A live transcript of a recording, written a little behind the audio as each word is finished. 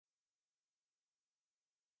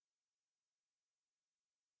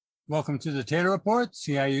Welcome to the Taylor Report,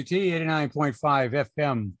 CIUT 89.5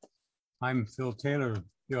 FM. I'm Phil Taylor,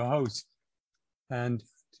 your host. And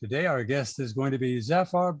today our guest is going to be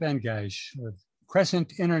Zafar Bengash of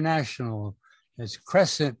Crescent International. It's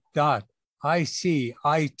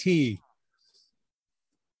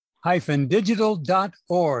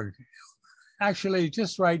crescent.icit-digital.org. Actually,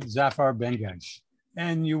 just write Zafar Bengash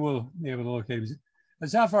and you will be able to locate him.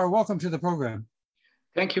 Zafar, welcome to the program.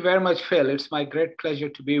 Thank you very much, Phil. It's my great pleasure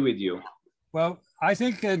to be with you. Well, I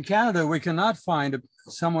think in Canada, we cannot find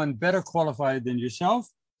someone better qualified than yourself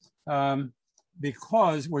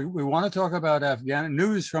because we want to talk about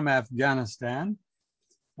news from Afghanistan,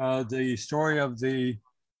 the story of the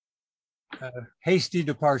hasty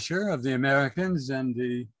departure of the Americans and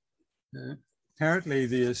the apparently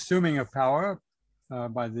the assuming of power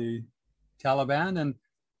by the Taliban. And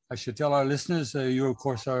I should tell our listeners, you, of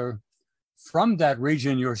course, are from that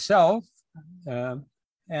region yourself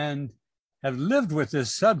and have lived with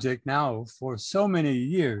this subject now for so many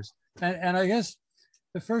years. And I guess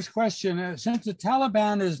the first question, since the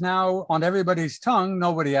Taliban is now on everybody's tongue,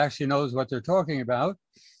 nobody actually knows what they're talking about.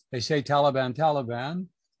 They say Taliban, Taliban.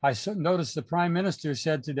 I noticed the Prime Minister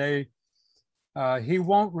said today he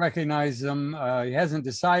won't recognize them. He hasn't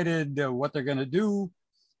decided what they're going to do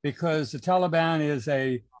because the Taliban is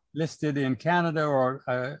listed in Canada or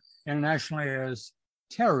internationally as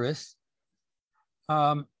terrorists.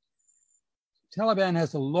 Taliban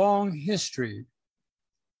has a long history,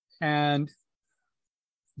 and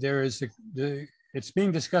there is it's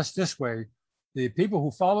being discussed this way. The people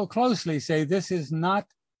who follow closely say this is not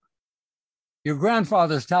your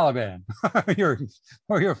grandfather's Taliban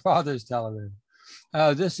or your father's Taliban.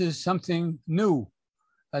 This is something new,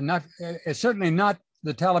 it's certainly not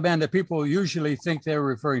the Taliban that people usually think they're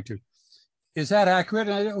referring to. Is that accurate?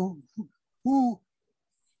 Who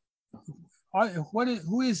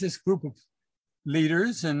is this group of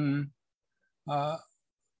leaders, and how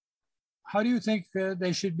do you think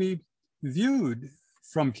they should be viewed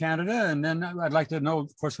from Canada? And then I'd like to know,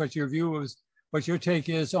 of course, what your take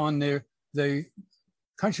is on the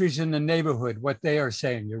countries in the neighborhood, what they are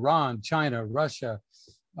saying: Iran, China, Russia,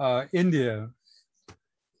 India.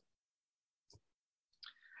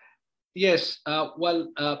 Yes,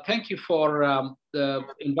 thank you for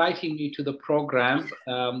inviting me to the program.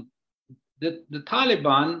 The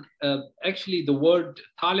Taliban, actually the word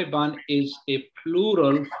Taliban is a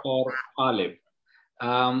plural for Talib.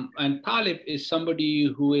 And Talib is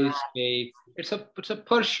somebody who is it's a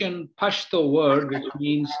Persian Pashto word, which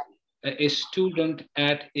means a student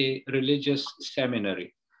at a religious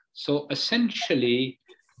seminary. So essentially,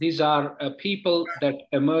 these are people that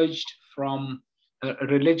emerged from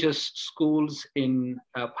religious schools in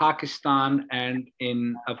Pakistan and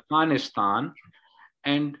in Afghanistan.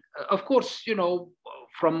 And of course, you know,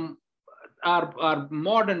 from our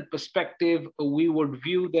modern perspective, we would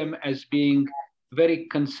view them as being very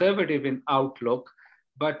conservative in outlook.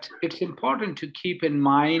 But it's important to keep in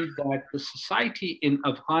mind that the society in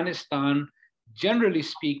Afghanistan, generally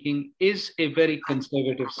speaking, is a very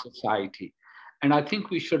conservative society. And I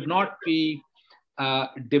think we should not be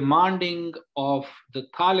demanding of the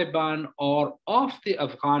Taliban or of the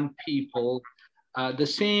Afghan people the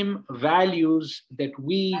same values that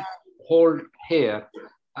we hold here.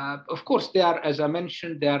 Of course, they are, as I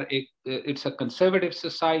mentioned, it's a conservative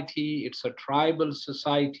society, it's a tribal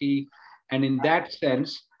society, and in that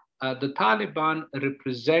sense, the Taliban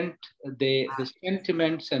represent the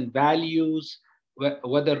sentiments and values,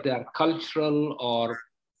 whether they are cultural or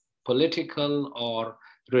political or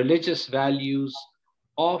religious values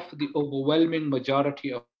of the overwhelming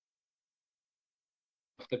majority of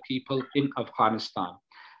the people in Afghanistan.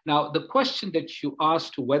 Now, the question that you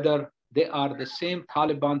asked, whether they are the same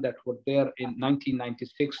Taliban that were there in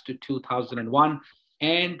 1996 to 2001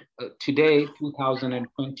 and today,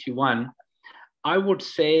 2021, I would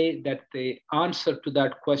say that the answer to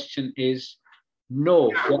that question is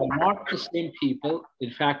no, they are not the same people.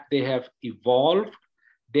 In fact, they have evolved.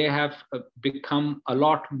 They have become a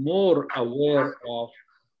lot more aware of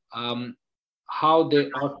how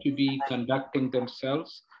they ought to be conducting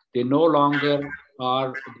themselves. They no longer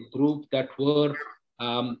are the group that were,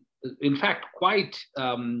 in fact, quite,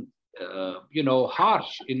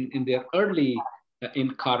 harsh in their early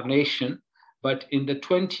incarnation. But in the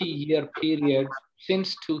 20-year period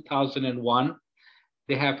since 2001,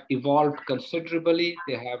 they have evolved considerably.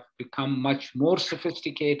 They have become much more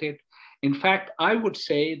sophisticated. In fact, I would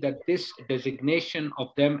say that this designation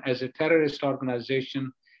of them as a terrorist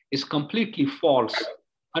organization is completely false.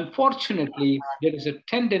 Unfortunately, there is a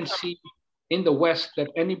tendency in the West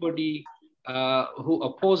that anybody who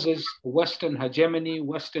opposes Western hegemony,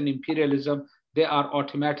 Western imperialism, they are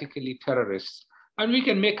automatically terrorists. And we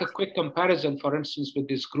can make a quick comparison, for instance, with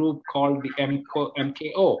this group called the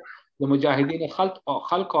MKO, the Mujahideen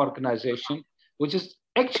Khalq Organization, which is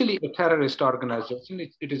actually a terrorist organization.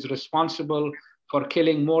 It is responsible for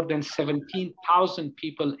killing more than 17,000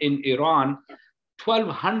 people in Iran,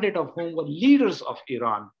 1,200 of whom were leaders of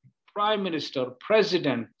Iran, prime minister,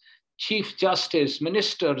 president, chief justice,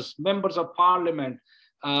 ministers, members of parliament,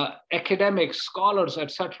 academics, scholars,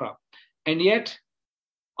 etc. And yet,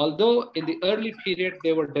 although in the early period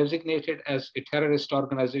they were designated as a terrorist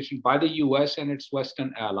organization by the US and its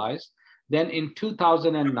Western allies, then in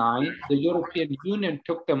 2009, the European Union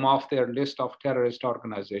took them off their list of terrorist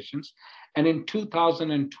organizations. And in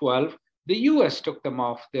 2012, the US took them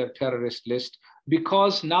off their terrorist list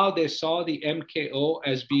because now they saw the MKO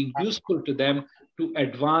as being useful to them to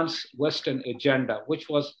advance Western agenda, which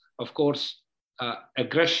was, of course,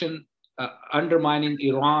 aggression, undermining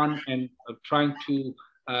Iran and trying to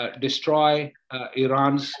destroy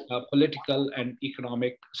Iran's political and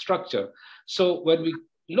economic structure. So when we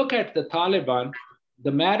look at the Taliban,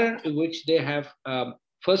 the manner in which they have,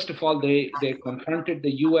 first of all, they confronted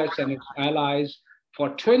the US and its allies for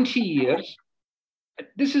 20 years.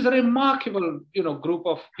 This is a remarkable, group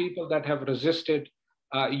of people that have resisted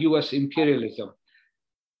US imperialism.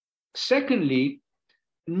 Secondly,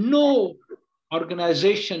 no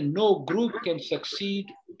organization, no group can succeed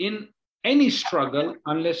in any struggle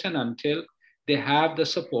unless and until they have the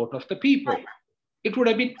support of the people. It would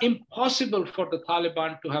have been impossible for the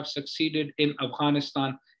Taliban to have succeeded in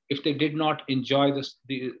Afghanistan if they did not enjoy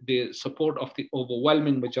the support of the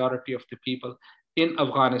overwhelming majority of the people in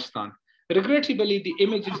Afghanistan. Regrettably, the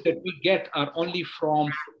images that we get are only from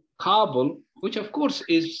Kabul, which of course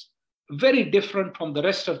is very different from the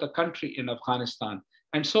rest of the country in Afghanistan.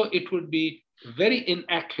 And so it would be very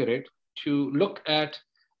inaccurate to look at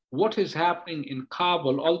what is happening in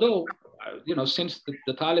Kabul, although, since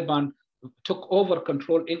the Taliban took over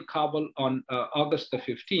control in Kabul on August the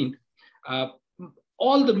 15th,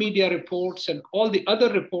 all the media reports and all the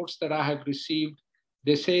other reports that I have received,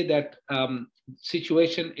 they say that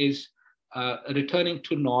situation is returning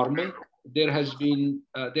to normal. There have been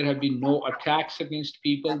no attacks against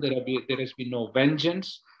people. There has been no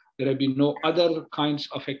vengeance. There have been no other kinds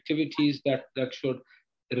of activities that should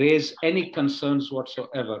raise any concerns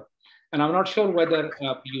whatsoever. And I'm not sure whether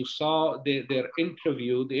you saw their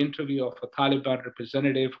interview, the interview of a Taliban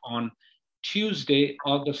representative on Tuesday,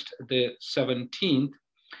 August the 17th.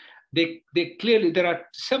 They clearly, there are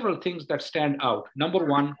several things that stand out. Number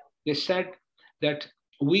one, they said that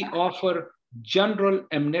we offer general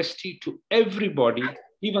amnesty to everybody,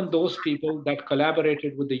 even those people that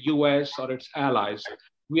collaborated with the US or its allies.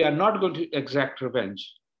 We are not going to exact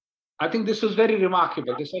revenge. I think this was very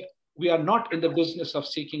remarkable. They said, we are not in the business of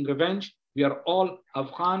seeking revenge. We are all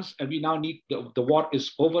Afghans, and we now need, the war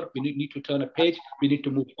is over. We need to turn a page. We need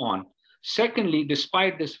to move on. Secondly,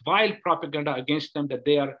 despite this vile propaganda against them that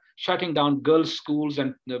they are shutting down girls' schools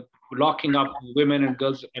and locking up women and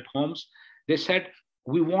girls at homes, they said,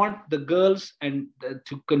 we want the girls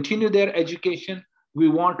to continue their education. We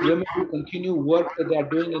want women to continue work that they are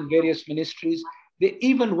doing in various ministries. They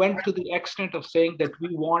even went to the extent of saying that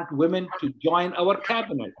we want women to join our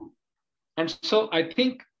cabinet. And so I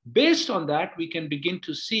think based on that, we can begin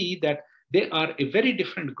to see that they are a very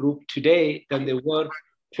different group today than they were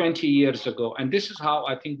 20 years ago. And this is how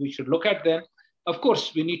I think we should look at them. Of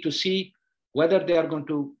course, we need to see whether they are going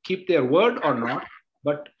to keep their word or not.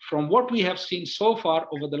 But from what we have seen so far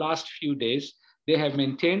over the last few days, they have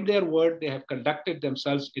maintained their word. They have conducted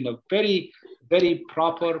themselves in a very, very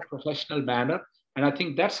proper, professional manner. And I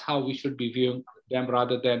think that's how we should be viewing them,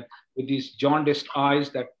 rather than with these jaundiced eyes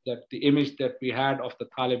that the image that we had of the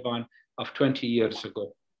Taliban of 20 years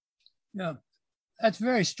ago. Yeah, that's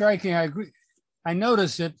very striking. I agree. I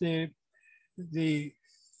noticed that the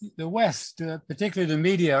West, particularly the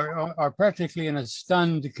media, are practically in a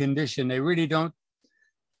stunned condition. They really don't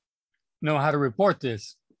know how to report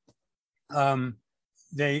this.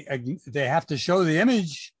 They have to show the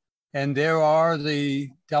image, and there are the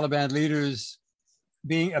Taliban leaders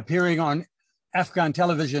appearing on Afghan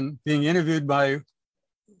television, being interviewed by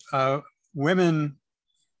women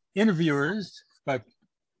interviewers, by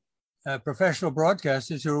professional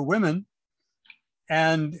broadcasters who are women,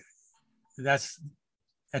 and that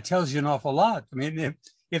tells you an awful lot. I mean,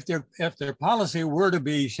 if their policy were to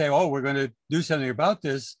be say, oh, we're going to do something about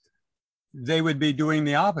this, they would be doing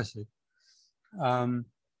the opposite. And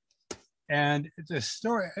the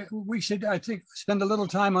story, we should, I think, spend a little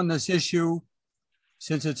time on this issue,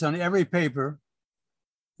 since it's on every paper.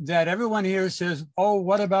 that everyone here says, oh,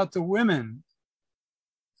 what about the women?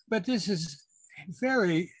 But this is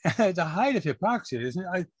very at the height of hypocrisy, isn't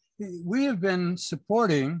it? We have been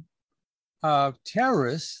supporting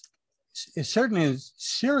terrorists, certainly in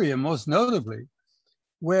Syria most notably,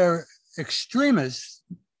 where extremists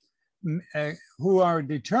who are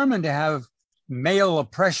determined to have male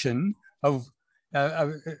oppression of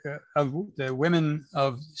the women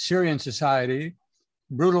of Syrian society,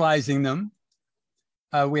 brutalizing them.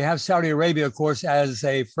 We have Saudi Arabia, of course, as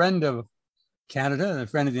a friend of Canada and a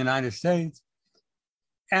friend of the United States.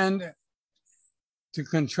 And to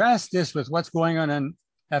contrast this with what's going on in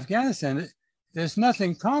Afghanistan, there's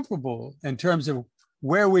nothing comparable in terms of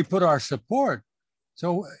where we put our support.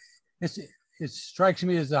 So it strikes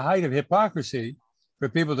me as the height of hypocrisy for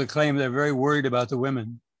people to claim they're very worried about the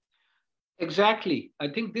women. Exactly. I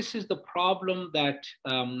think this is the problem that,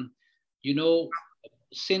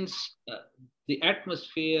 since the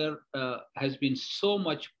atmosphere has been so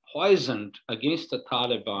much poisoned against the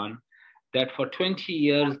Taliban, that for 20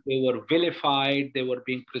 years they were vilified, they were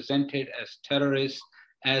being presented as terrorists,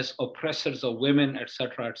 as oppressors of women, et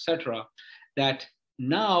cetera, that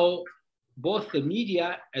now both the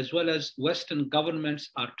media as well as Western governments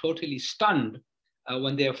are totally stunned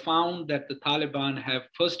when they have found that the Taliban have,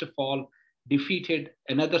 first of all, defeated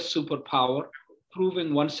another superpower,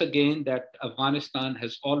 proving once again that Afghanistan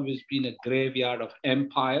has always been a graveyard of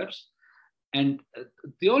empires. And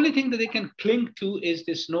the only thing that they can cling to is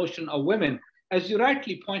this notion of women. As you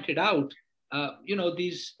rightly pointed out,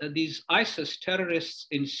 these ISIS terrorists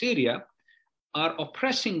in Syria are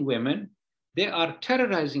oppressing women, they are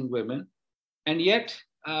terrorizing women, and yet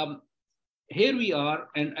here we are,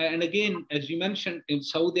 and again, as you mentioned, in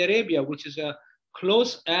Saudi Arabia, which is a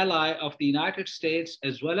close ally of the United States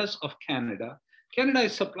as well as of Canada. Canada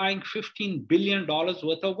is supplying $15 billion worth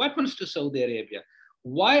of weapons to Saudi Arabia.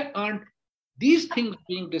 Why aren't these things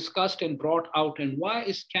being discussed and brought out? And why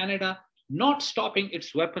is Canada not stopping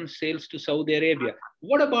its weapons sales to Saudi Arabia?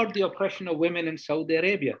 What about the oppression of women in Saudi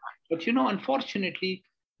Arabia? But, unfortunately,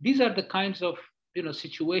 these are the kinds of,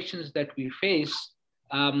 situations that we face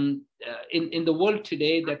in the world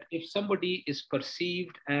today, that if somebody is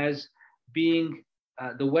perceived as being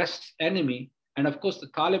the West's enemy, and of course the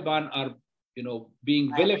Taliban are,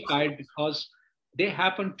 being vilified because they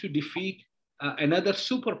happen to defeat another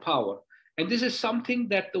superpower. And this is something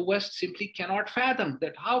that the West simply cannot fathom,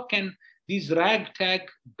 that how can these ragtag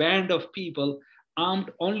band of people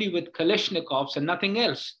armed only with Kalashnikovs and nothing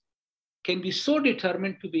else can be so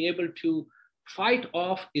determined to be able to fight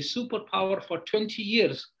off a superpower for 20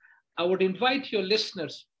 years. I would invite your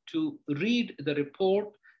listeners to read the report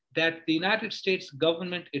that the United States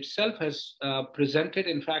government itself has presented.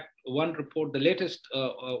 In fact, one report, the latest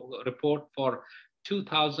report for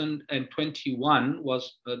 2021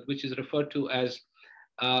 was, which is referred to as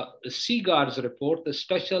Seaguard's report, the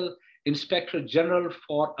Special Inspector General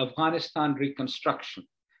for Afghanistan Reconstruction.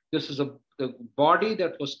 This is the body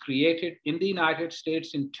that was created in the United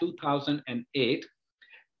States in 2008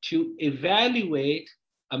 to evaluate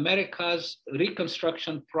America's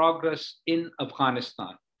reconstruction progress in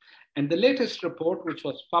Afghanistan. And the latest report, which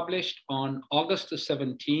was published on August the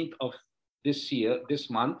 17th of this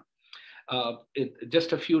month,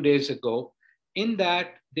 just a few days ago, in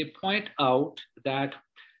that they point out that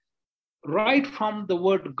right from the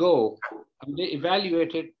word go, they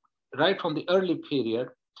evaluated right from the early period,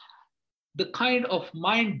 the kind of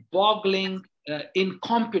mind-boggling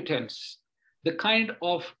incompetence, the kind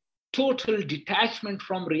of total detachment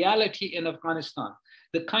from reality in Afghanistan,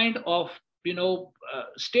 the kind of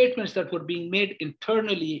statements that were being made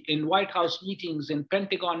internally in White House meetings, in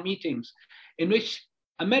Pentagon meetings, in which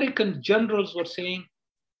American generals were saying,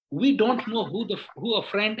 we don't know who a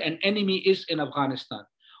friend and enemy is in Afghanistan.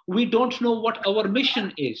 We don't know what our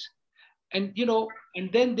mission is. And,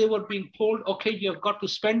 and then they were being told, okay, you have got to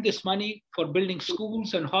spend this money for building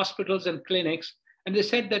schools and hospitals and clinics. And they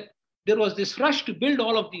said that there was this rush to build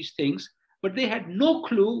all of these things, but they had no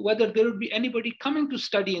clue whether there would be anybody coming to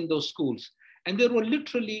study in those schools. And there were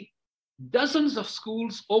literally dozens of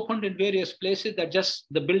schools opened in various places that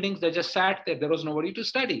the buildings that just sat there. There was nobody to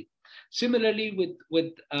study. Similarly,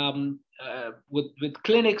 with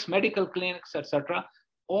clinics, medical clinics, etc.,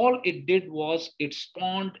 all it did was it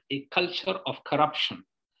spawned a culture of corruption.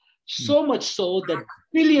 So much so that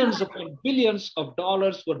billions upon billions of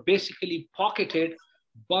dollars were basically pocketed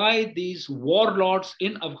by these warlords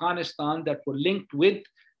in Afghanistan that were linked with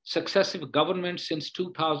successive governments since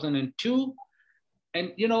 2002.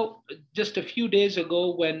 And, just a few days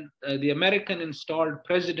ago, when the American installed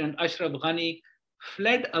President Ashraf Ghani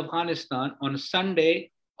fled Afghanistan on Sunday,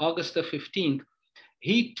 August the 15th,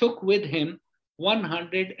 he took with him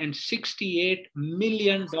 $168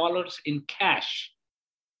 million in cash.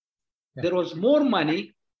 Yeah. There was more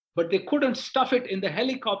money, but they couldn't stuff it in the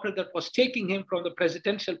helicopter that was taking him from the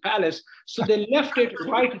presidential palace. So they left it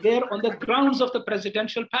right there on the grounds of the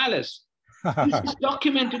presidential palace. This is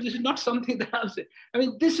documented. This is not something that I'm saying. I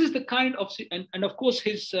mean, this is the kind of, and of course,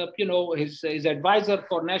 his advisor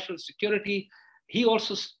for national security, he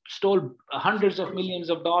also stole hundreds of millions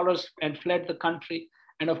of dollars and fled the country.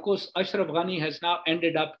 And of course, Ashraf Ghani has now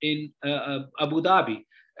ended up in Abu Dhabi.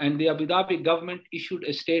 And the Abu Dhabi government issued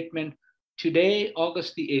a statement today,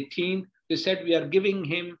 August the 18th. They said, we are giving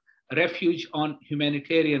him refuge on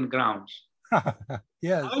humanitarian grounds.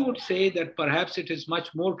 Yes. I would say that perhaps it is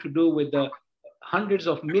much more to do with the hundreds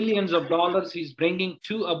of millions of dollars he's bringing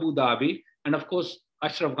to Abu Dhabi. And of course,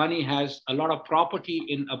 Ashraf Ghani has a lot of property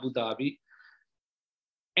in Abu Dhabi.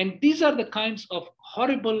 And these are the kinds of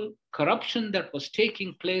horrible corruption that was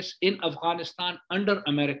taking place in Afghanistan under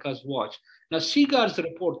America's watch. Now, Seagar's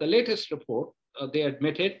report, the latest report, they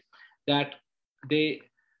admitted that the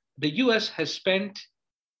US has spent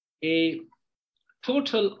a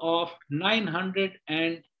total of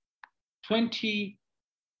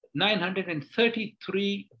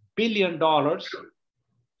 $933 billion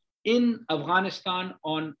in Afghanistan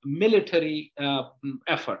on military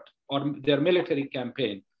effort or their military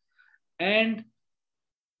campaign. And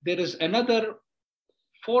there is another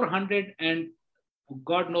 400 and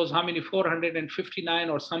God knows how many, 459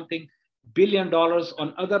 or something billion dollars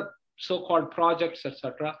on other so-called projects,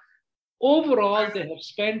 etc. Overall, they have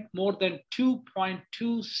spent more than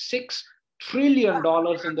 $2.26 trillion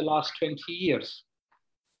in the last 20 years.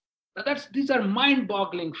 Now these are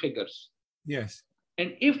mind-boggling figures. Yes.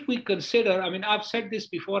 And if we consider, I mean, I've said this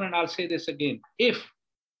before and I'll say this again, if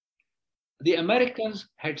the Americans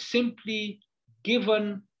had simply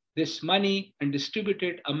given this money and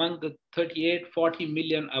distributed among the 38, 40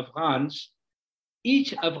 million Afghans,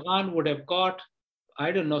 each Afghan would have got,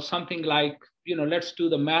 I don't know, something like, let's do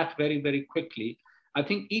the math very, very quickly. I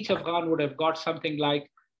think each Afghan would have got something like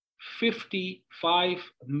 $55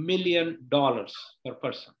 million per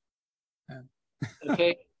person.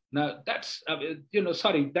 Okay. Now that's,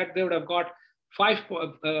 that they would have got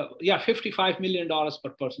 $55 million per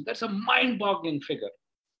person. That's a mind-boggling figure.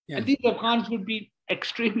 Yeah. And these Afghans would be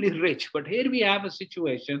extremely rich. But here we have a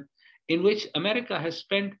situation in which America has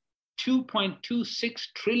spent $2.26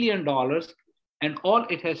 trillion, and all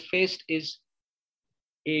it has faced is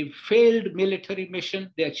a failed military mission.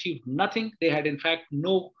 They achieved nothing. They had, in fact,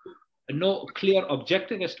 no clear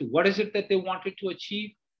objective as to what is it that they wanted to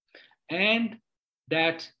achieve. And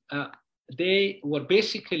that they were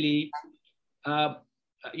basically,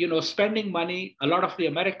 spending money. A lot of the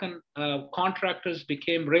American contractors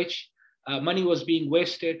became rich. Money was being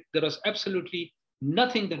wasted. There was absolutely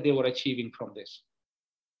nothing that they were achieving from this.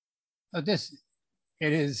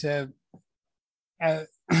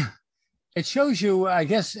 It shows you, I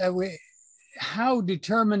guess, how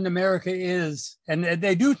determined America is. And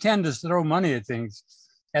they do tend to throw money at things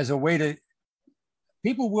as a way to,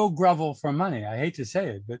 people will grovel for money. I hate to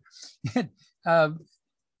say it, but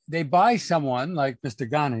they buy someone like Mr.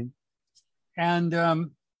 Ghani and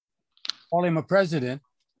call him a president,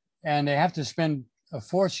 and they have to spend a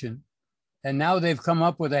fortune. And now they've come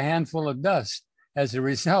up with a handful of dust as a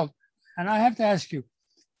result. And I have to ask you,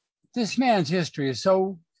 this man's history is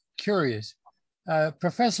so curious.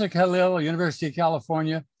 Professor Khalil, University of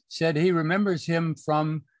California, said he remembers him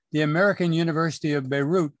from the American University of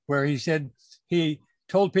Beirut, where he said he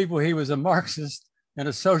told people he was a Marxist and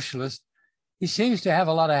a socialist. He seems to have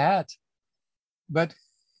a lot of hats. But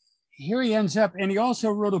here he ends up, and he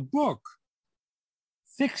also wrote a book,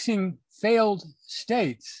 Fixing Failed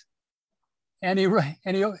States. And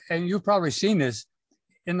you've probably seen this,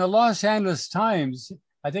 in the Los Angeles Times,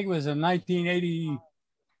 I think it was in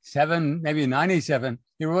 1987, maybe 97,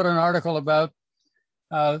 he wrote an article about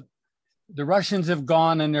the Russians have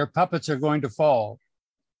gone and their puppets are going to fall.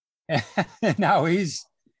 And now he's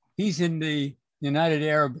in the United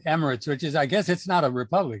Arab Emirates, which is, I guess it's not a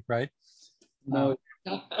republic, right? No.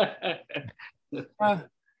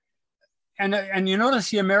 And you notice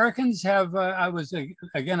the Americans have, I was looking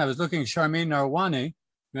at Sharmeen Narwani,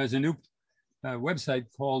 who has a new website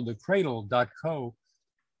called thecradle.co.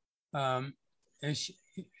 And she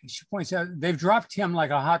points out they've dropped him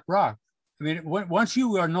like a hot rock. I mean, once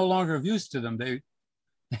you are no longer of use to them, they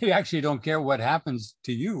actually don't care what happens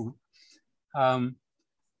to you.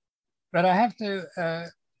 But I have to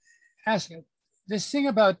ask this thing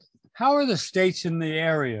about how are the states in the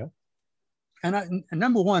area, and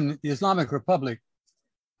number one, the Islamic Republic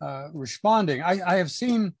responding. I have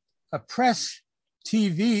seen a press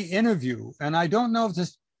TV interview. And I don't know if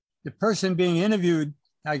the person being interviewed,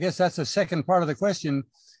 I guess that's the second part of the question,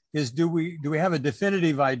 is do we have a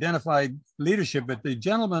definitive identified leadership? But the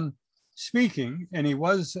gentleman speaking, and he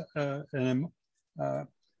was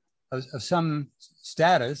of some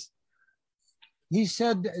status, he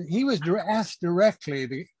said he was asked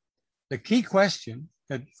directly the key question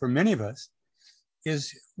that for many of us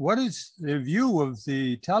is, what is the view of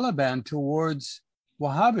the Taliban towards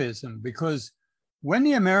Wahhabism? Because when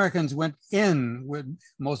the Americans went in with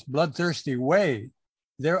most bloodthirsty way,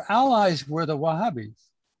 their allies were the Wahhabis.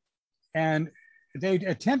 And they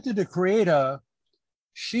attempted to create a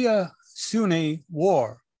Shia-Sunni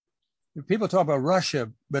war. People talk about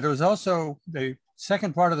Russia, but it was also the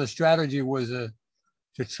second part of the strategy was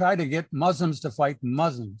to try to get Muslims to fight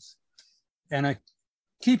Muslims. And a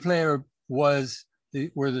key player were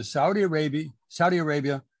the Saudi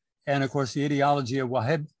Arabia, and of course the ideology of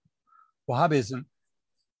Wahhabism.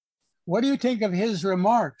 What do you think of his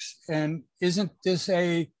remarks? And isn't this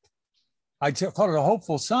I'd call it a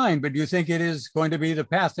hopeful sign, but do you think it is going to be the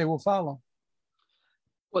path they will follow?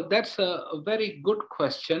 Well, that's a very good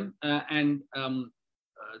question.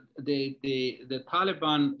 The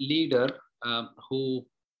Taliban leader who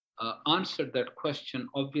answered that question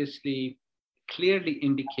obviously clearly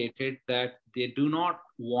indicated that they do not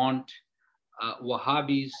want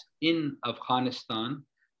Wahhabis in Afghanistan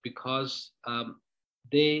because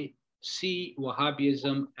they see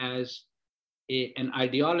Wahhabism as an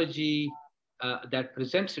ideology that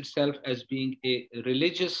presents itself as being a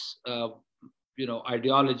religious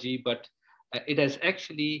ideology, but it is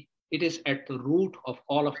at the root of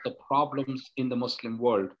all of the problems in the Muslim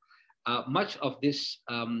world. Much of this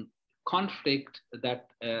conflict that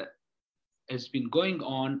has been going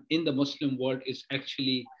on in the Muslim world is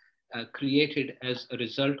actually created as a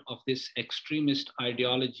result of this extremist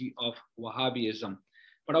ideology of Wahhabism.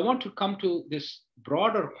 But I want to come to this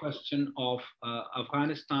broader question of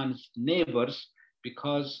Afghanistan's neighbors,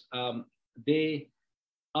 because they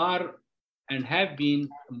are and have been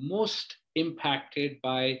most impacted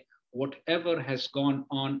by whatever has gone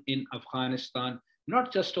on in Afghanistan,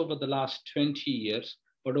 not just over the last 20 years,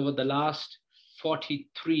 but over the last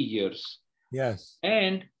 43 years. Yes.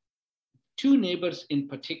 And two neighbors in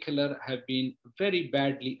particular have been very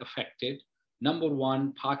badly affected. Number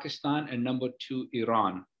one, Pakistan, and number two,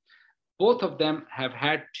 Iran. Both of them have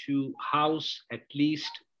had to house at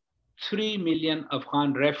least 3 million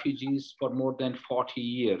Afghan refugees for more than 40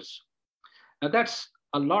 years. Now that's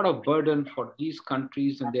a lot of burden for these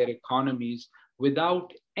countries and their economies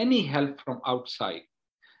without any help from outside.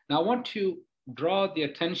 Now I want to draw the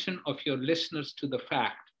attention of your listeners to the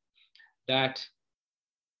fact that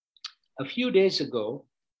a few days ago,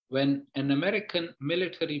 when an American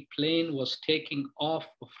military plane was taking off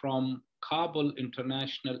from Kabul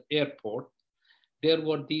International Airport, there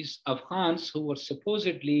were these Afghans who were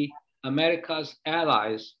supposedly America's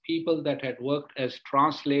allies, people that had worked as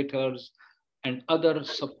translators and other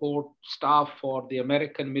support staff for the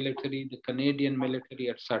American military, the Canadian military,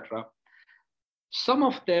 etc. Some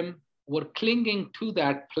of them were clinging to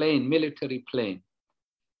that plane, military plane.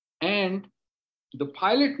 And the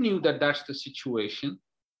pilot knew that that's the situation.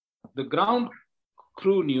 The ground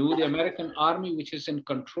crew knew, the American army, which is in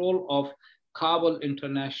control of Kabul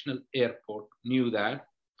International Airport, knew that.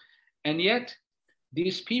 And yet,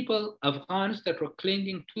 these people, Afghans that were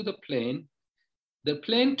clinging to the plane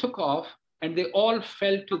took off and they all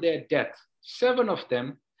fell to their death, 7 of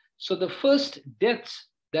them. So the first deaths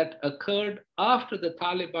that occurred after the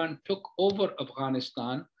Taliban took over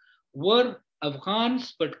Afghanistan were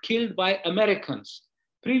Afghans, but killed by Americans.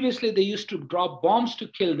 Previously, they used to drop bombs to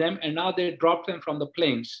kill them, and now they drop them from the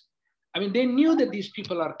planes. I mean, they knew that these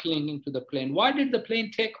people are clinging to the plane. Why did the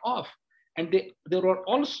plane take off? And there were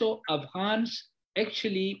also Afghans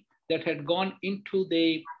actually that had gone into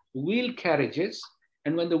the wheel carriages.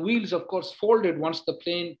 And when the wheels, of course, folded once the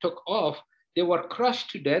plane took off, they were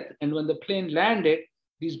crushed to death. And when the plane landed,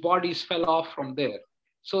 these bodies fell off from there.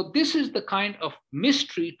 So this is the kind of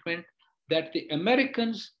mistreatment that the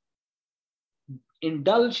Americans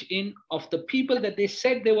indulge in of the people that they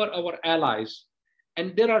said they were our allies.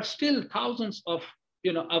 And there are still thousands of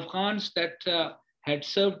Afghans that had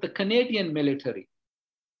served the Canadian military.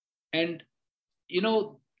 And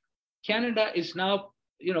Canada is now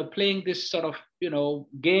playing this sort of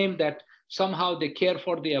game that somehow they care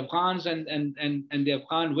for the Afghans and the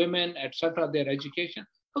Afghan women, etc., their education.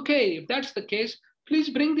 Okay, if that's the case,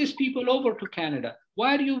 please bring these people over to Canada.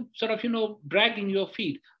 Why are you sort of dragging your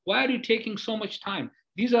feet? Why are you taking so much time?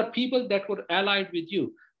 These are people that were allied with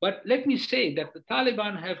you. But let me say that the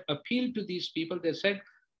Taliban have appealed to these people. They said,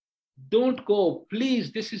 Don't go,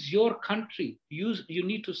 please. This is your country. You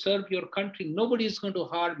need to serve your country. Nobody is going to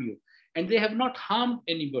harm you. And they have not harmed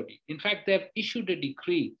anybody. In fact, they have issued a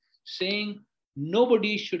decree saying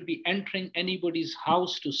nobody should be entering anybody's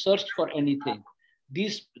house to search for anything.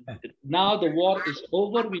 Now the war is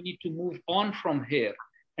over. We need to move on from here.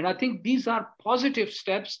 And I think these are positive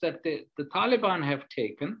steps that the Taliban have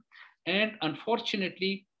taken. And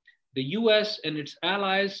unfortunately, the US and its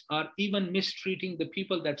allies are even mistreating the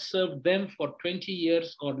people that served them for 20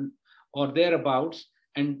 years or thereabouts,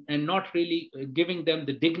 and not really giving them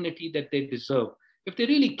the dignity that they deserve. If they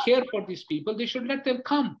really care for these people, they should let them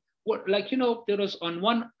come. There was on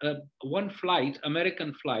one flight,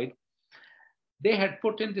 American flight, they had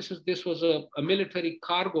put in, this was a military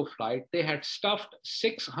cargo flight, they had stuffed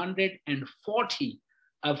 640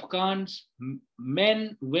 Afghans,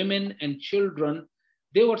 men, women, and children.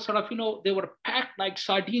 They were they were packed like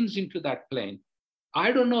sardines into that plane.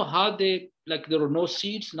 I don't know how there were no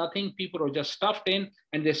seats, nothing. People were just stuffed in,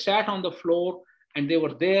 and they sat on the floor, and they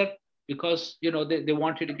were there because, they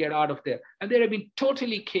wanted to get out of there. And there have been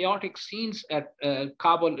totally chaotic scenes at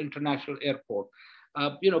Kabul International Airport.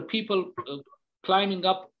 People climbing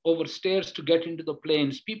up over stairs to get into the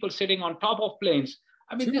planes, people sitting on top of planes.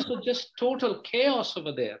 I mean, This was just total chaos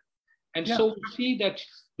over there. And so we see that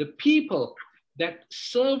the people that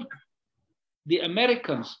served the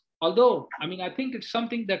Americans, although, I think it's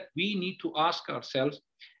something that we need to ask ourselves.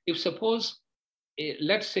 If suppose,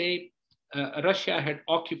 let's say Russia had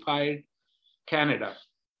occupied Canada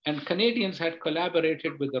and Canadians had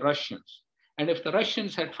collaborated with the Russians, and if the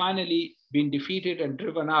Russians had finally been defeated and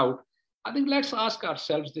driven out, I think let's ask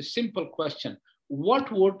ourselves this simple question: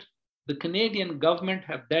 what would the Canadian government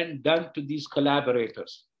have then done to these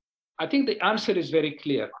collaborators? I think the answer is very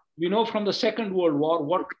clear. We know from the Second World War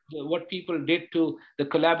what people did to the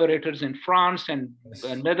collaborators in France and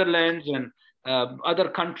Netherlands and other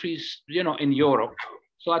countries, in Europe.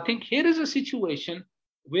 So I think here is a situation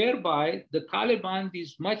whereby the Taliban,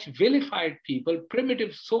 these much vilified people,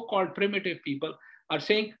 primitive, so-called primitive people, are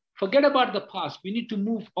saying, forget about the past. We need to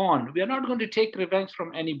move on. We are not going to take revenge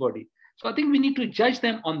from anybody. So I think we need to judge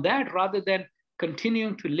them on that rather than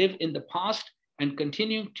continuing to live in the past and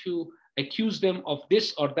continuing to accuse them of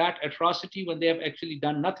this or that atrocity when they have actually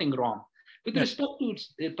done nothing wrong. With respect to,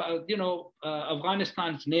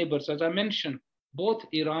 Afghanistan's neighbors, as I mentioned, both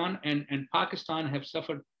Iran and Pakistan have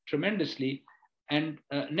suffered tremendously. And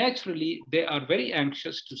naturally, they are very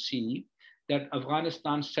anxious to see that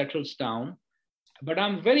Afghanistan settles down. But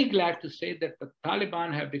I'm very glad to say that the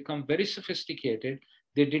Taliban have become very sophisticated.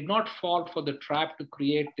 They did not fall for the trap to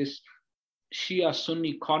create this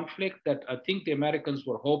Shia-Sunni conflict that I think the Americans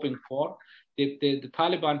were hoping for. The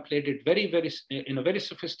Taliban played it in a very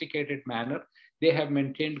sophisticated manner. They have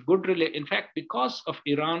maintained good relations. In fact, because of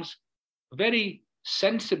Iran's very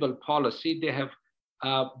sensible policy, they have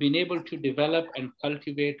been able to develop and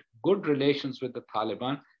cultivate good relations with the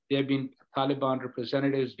Taliban. There have been Taliban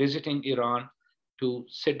representatives visiting Iran to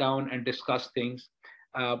sit down and discuss things.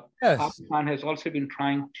 Pakistan has also been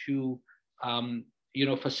trying to,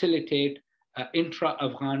 facilitate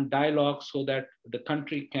intra-Afghan dialogue so that the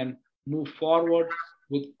country can move forward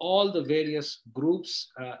with all the various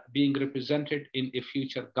groups being represented in a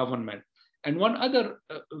future government. And one other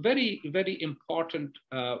very, very important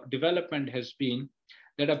development has been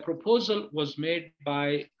that a proposal was made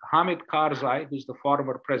by Hamid Karzai, who's the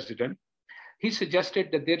former president. He suggested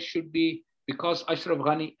that there should be, because Ashraf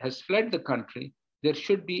Ghani has fled the country, there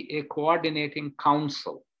should be a coordinating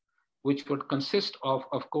council, which would consist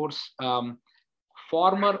of course,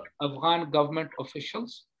 former Afghan government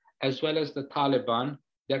officials, as well as the Taliban,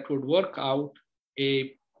 that would work out an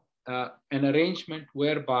arrangement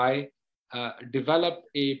whereby develop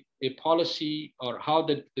a policy or how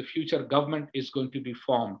the future government is going to be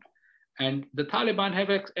formed. And the Taliban have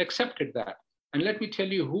accepted that. And let me tell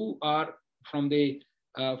you who are from the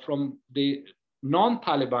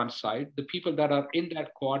non-Taliban side, the people that are in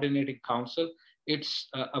that coordinating council. It's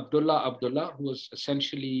Abdullah, who was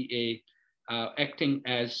essentially acting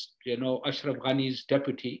as Ashraf Ghani's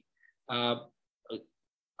deputy,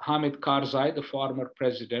 Hamid Karzai, the former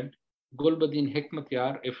president, Gulbuddin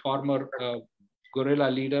Hekmatyar, a former guerrilla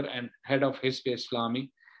leader and head of Hizb-e-Islami.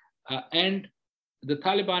 And the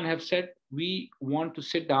Taliban have said, we want to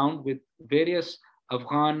sit down with various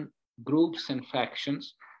Afghan groups and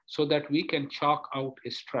factions so that we can chalk out a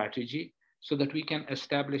strategy, so that we can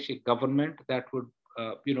establish a government that would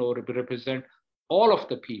represent all of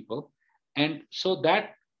the people. And so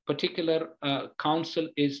that particular council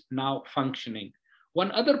is now functioning.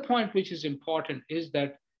 One other point which is important is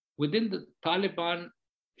that within the Taliban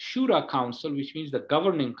Shura Council, which means the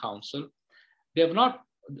governing council. They have not,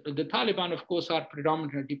 the Taliban, of course, are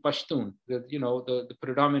predominantly Pashtun, the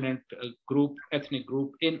predominant group, ethnic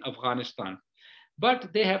group in Afghanistan.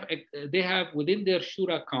 But they have within their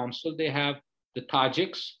Shura Council, they have the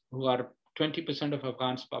Tajiks, who are 20% of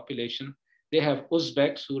Afghan's population. They have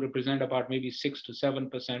Uzbeks, who represent about maybe 6 to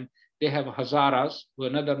 7%. They have Hazaras, who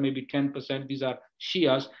another maybe 10%. These are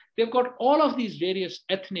Shias. They've got all of these various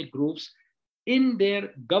ethnic groups in their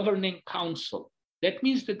governing council. That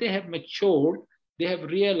means that they have matured. They have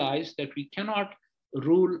realized that we cannot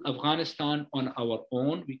rule Afghanistan on our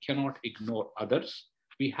own. We cannot ignore others.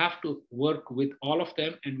 We have to work with all of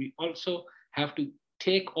them, and we also have to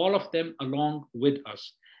take all of them along with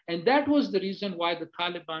us. And that was the reason why the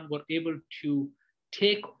Taliban were able to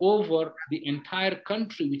take over the entire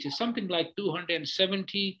country, which is something like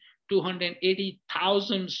 270,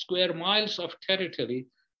 280,000 square miles of territory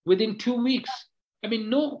within 2 weeks. I mean,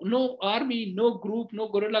 no army, no group, no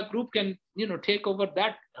guerrilla group can, take over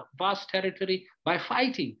that vast territory by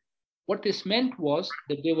fighting. What this meant was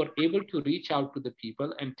that they were able to reach out to the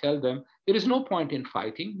people and tell them, there is no point in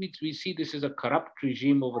fighting. We see this is a corrupt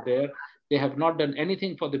regime over there. They have not done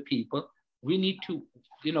anything for the people. We need to,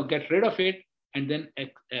 get rid of it and then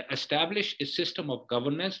establish a system of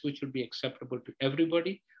governance which would be acceptable to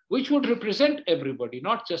everybody, which would represent everybody,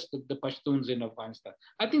 not just the Pashtuns in Afghanistan.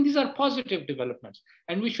 I think these are positive developments,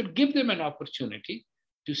 and we should give them an opportunity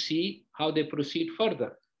to see how they proceed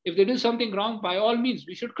further. If they do something wrong, by all means,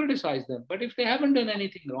 we should criticize them. But if they haven't done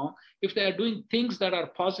anything wrong, if they are doing things that are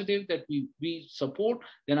positive, that we support,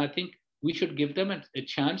 then I think we should give them a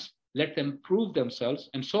chance, let them prove themselves.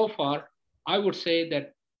 And so far, I would say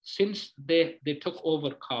that since they took over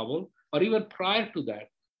Kabul, or even prior to that,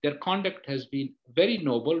 their conduct has been very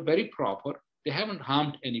noble, very proper. They haven't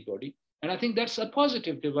harmed anybody. And I think that's a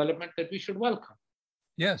positive development that we should welcome.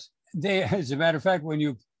 Yes. As a matter of fact,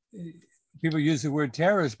 when people use the word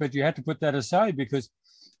terrorist, but you have to put that aside because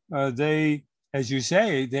they, as you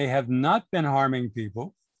say, they have not been harming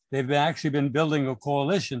people. They've actually been building a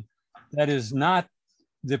coalition that is not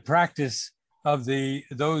the practice of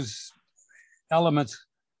those elements,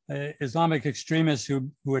 Islamic extremists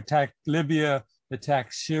who attacked Libya,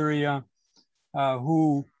 attacked Syria,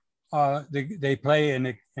 they play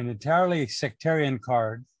an entirely sectarian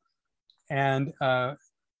card and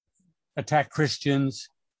attack Christians,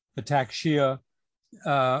 attack Shia,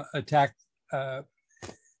 attack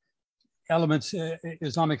elements,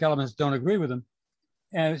 Islamic elements don't agree with them.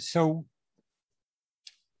 And so,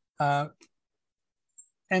 and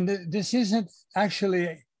this isn't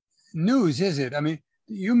actually news, is it? I mean,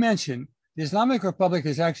 you mentioned the Islamic Republic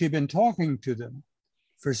has actually been talking to them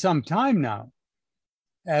for some time now,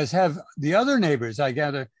 as have the other neighbors, I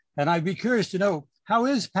gather. And I'd be curious to know, how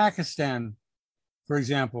is Pakistan, for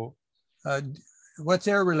example? What's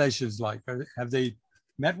their relations like? Have they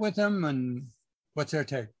met with them, and what's their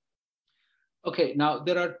take? Okay, now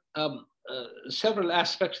there are several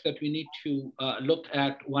aspects that we need to look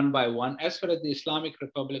at one by one. As far as the Islamic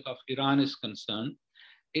Republic of Iran is concerned,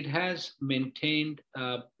 it has maintained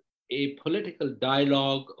a political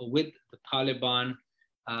dialogue with the Taliban,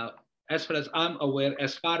 as far as I'm aware,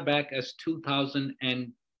 as far back as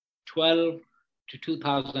 2012 to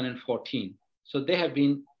 2014. So they have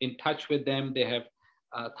been in touch with them. They have,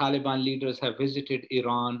 Taliban leaders have visited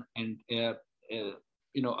Iran, and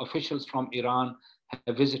officials from Iran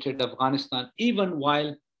have visited Afghanistan, even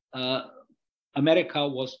while America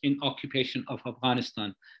was in occupation of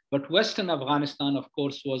Afghanistan. But Western Afghanistan, of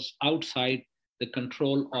course, was outside the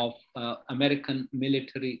control of American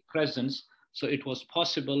military presence. So it was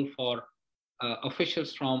possible for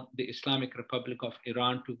officials from the Islamic Republic of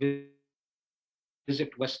Iran to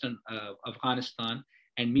visit Western Afghanistan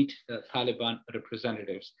and meet the Taliban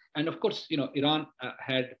representatives. And of course, Iran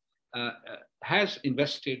has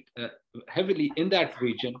invested heavily in that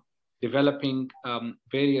region, developing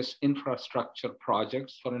various infrastructure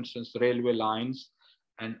projects, for instance, railway lines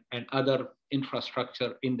and other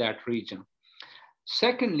infrastructure in that region.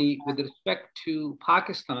 Secondly, with respect to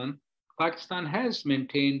Pakistan, Pakistan has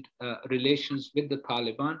maintained relations with the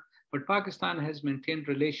Taliban, but Pakistan has maintained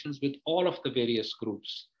relations with all of the various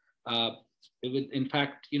groups. In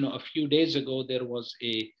fact, a few days ago, there was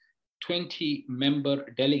a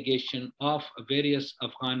 20-member delegation of various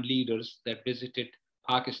Afghan leaders that visited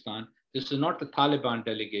Pakistan. This is not the Taliban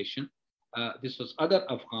delegation. This was other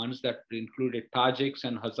Afghans that included Tajiks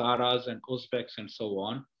and Hazaras and Uzbeks and so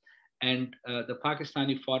on. And the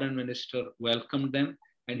Pakistani foreign minister welcomed them,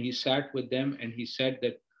 and he sat with them, and he said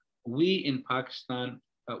that we in Pakistan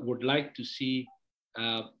would like to see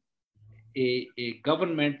a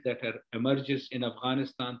government that emerges in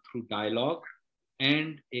Afghanistan through dialogue,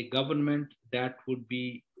 and a government that would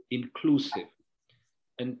be inclusive.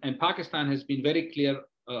 And Pakistan has been very clear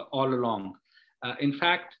all along. In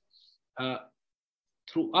fact,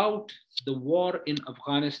 throughout the war in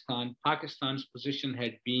Afghanistan, Pakistan's position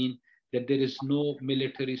had been that there is no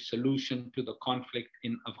military solution to the conflict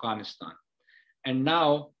in Afghanistan. And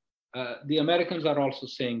now the Americans are also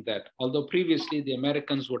saying that, although previously the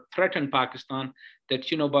Americans would threaten Pakistan that,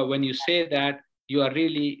 but when you say that, you are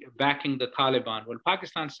really backing the Taliban. Well,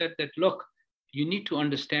 Pakistan said that, look, you need to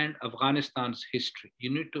understand Afghanistan's history. You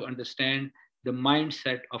need to understand the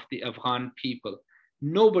mindset of the Afghan people.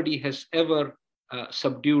 Nobody has ever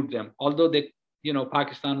subdued them, although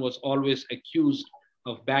Pakistan was always accused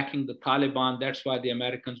of backing the Taliban. That's why the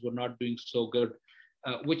Americans were not doing so good,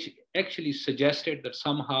 which actually suggested that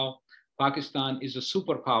somehow Pakistan is a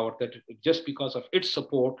superpower, that just because of its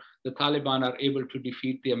support, the Taliban are able to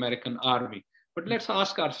defeat the American army. But let's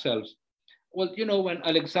ask ourselves, well, when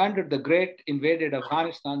Alexander the Great invaded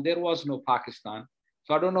Afghanistan, there was no Pakistan.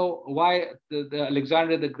 So I don't know why the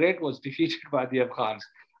Alexander the Great was defeated by the Afghans.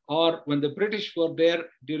 Or when the British were there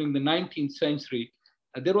during the 19th century,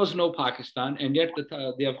 there was no Pakistan, and yet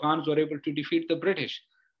the Afghans were able to defeat the British.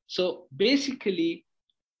 So basically,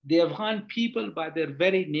 the Afghan people, by their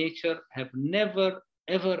very nature, have never,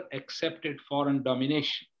 ever accepted foreign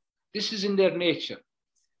domination. This is in their nature.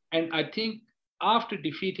 And I think after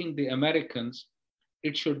defeating the Americans,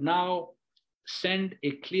 it should now send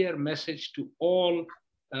a clear message to all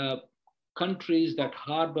countries that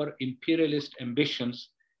harbor imperialist ambitions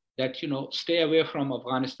that, stay away from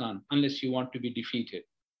Afghanistan unless you want to be defeated,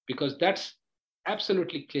 because that's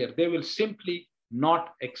absolutely clear. They will simply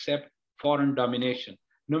not accept foreign domination.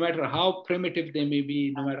 No matter how primitive they may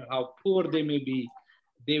be, no matter how poor they may be,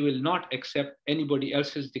 they will not accept anybody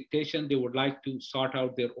else's dictation. They would like to sort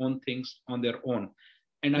out their own things on their own.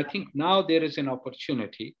 And I think now there is an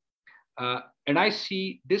opportunity. And I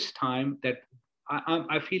see this time that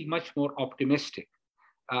I feel much more optimistic.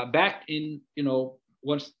 Back in,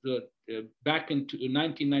 back in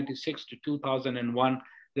 1996 to 2001,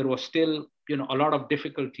 there was still, a lot of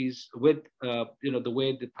difficulties with, the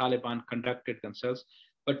way the Taliban conducted themselves.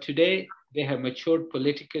 But today they have matured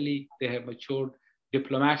politically, they have matured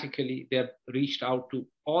diplomatically, they have reached out to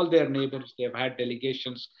all their neighbors. They have had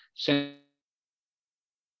delegations sent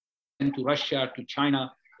to Russia, to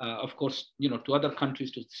China, of course, to other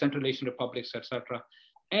countries, to Central Asian republics, etc.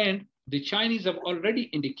 And the Chinese have already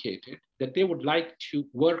indicated that they would like to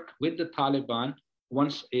work with the Taliban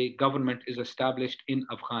once a government is established in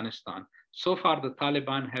Afghanistan. So far, the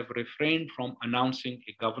Taliban have refrained from announcing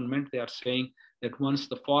a government. They are saying that once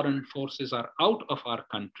the foreign forces are out of our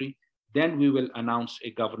country, then we will announce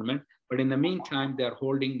a government. But in the meantime, they are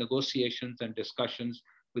holding negotiations and discussions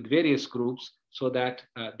with various groups so that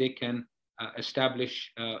they can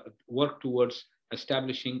work towards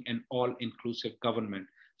establishing an all-inclusive government.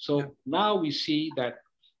 So now we see that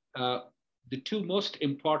the two most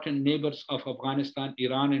important neighbors of Afghanistan,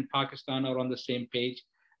 Iran and Pakistan, are on the same page.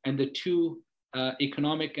 And the two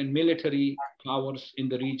economic and military powers in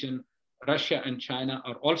the region, Russia and China,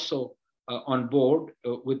 are also on board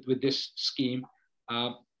with this scheme.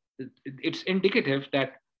 It's indicative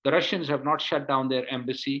that the Russians have not shut down their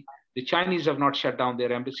embassy. The Chinese have not shut down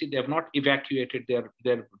their embassy. They have not evacuated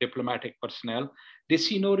their diplomatic personnel. They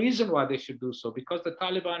see no reason why they should do so, because the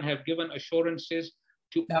Taliban have given assurances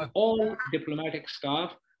to all diplomatic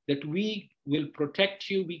staff that we will protect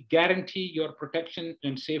you, we guarantee your protection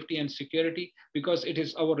and safety and security because it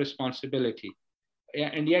is our responsibility.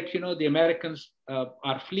 And yet, the Americans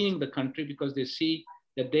are fleeing the country because they see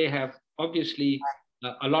that they have obviously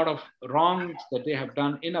a lot of wrongs that they have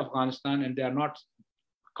done in Afghanistan, and they are not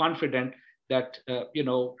confident that,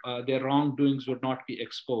 their wrongdoings would not be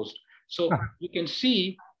exposed. So you can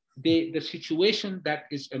see the situation that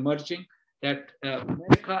is emerging, that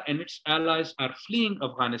America and its allies are fleeing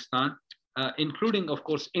Afghanistan, including, of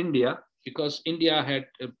course, India, because India had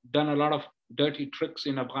done a lot of dirty tricks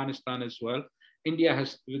in Afghanistan as well. India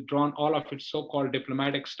has withdrawn all of its so-called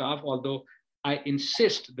diplomatic staff, although I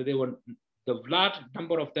insist that the large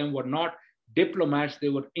number of them were not diplomats, they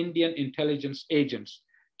were Indian intelligence agents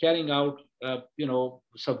carrying out,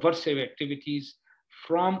 subversive activities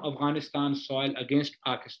from Afghanistan soil against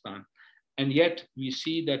Pakistan. And yet we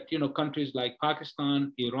see that, countries like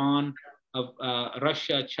Pakistan, Iran,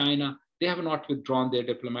 Russia, China, they have not withdrawn their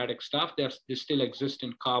diplomatic staff. They still exist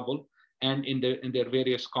in Kabul and in their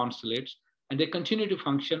various consulates. And they continue to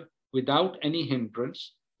function without any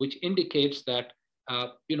hindrance, which indicates that,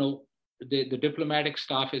 the diplomatic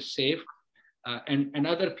staff is safe. and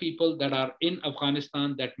other people that are in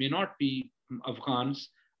Afghanistan that may not be Afghans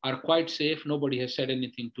are quite safe. Nobody has said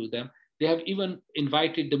anything to them. They have even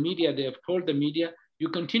invited the media. They have told the media, you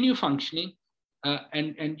continue functioning,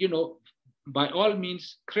 and you know, by all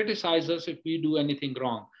means, criticize us if we do anything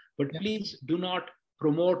wrong. But please do not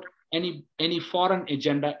promote any foreign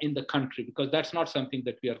agenda in the country, because that's not something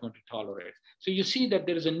that we are going to tolerate. So you see that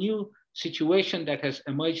there is a new situation that has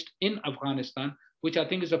emerged in Afghanistan, which I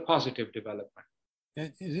think is a positive development.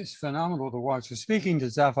 It is phenomenal to watch. So speaking to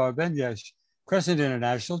Zafar Bengash, Crescent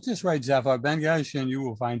International, just write Zafar Bengash and you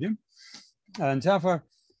will find him. And Zafar,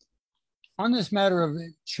 on this matter of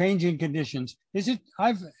changing conditions, there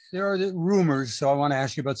are the rumors, so I want to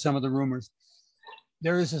ask you about some of the rumors.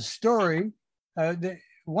 There is a story,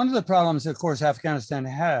 one of the problems, of course, Afghanistan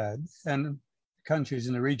had, and countries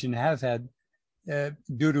in the region have had,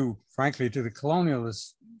 due to, frankly, to the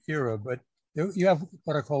colonialist era, but you have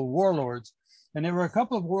what are called warlords. And there were a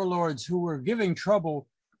couple of warlords who were giving trouble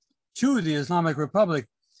to the Islamic Republic,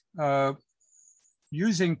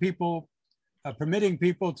 using people, permitting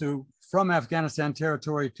people from Afghanistan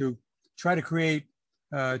territory to try to create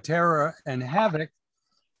terror and havoc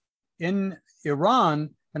in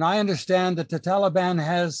Iran. And I understand that the Taliban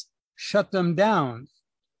has shut them down.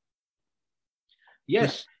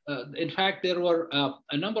 Yes, in fact, there were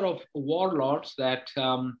a number of warlords that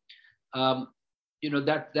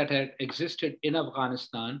that had existed in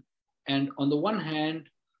Afghanistan. And on the one hand,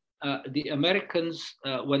 the Americans,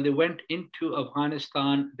 when they went into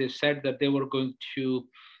Afghanistan, they said that they were going to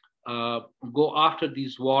go after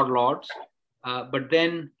these warlords. But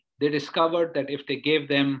then they discovered that if they gave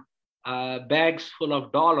them bags full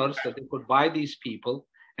of dollars, that they could buy these people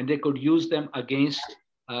and they could use them against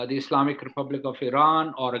the Islamic Republic of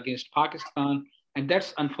Iran or against Pakistan. And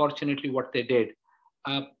that's unfortunately what they did.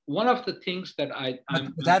 One of the things that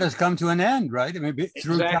that has come to an end, right? I mean,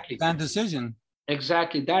 through exactly. Taliban decision.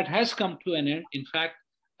 Exactly, that has come to an end. In fact,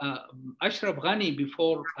 Ashraf Ghani,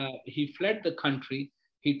 before he fled the country,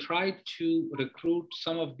 he tried to recruit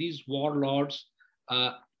some of these warlords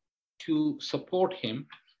to support him.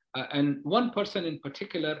 And one person in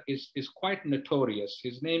particular is quite notorious.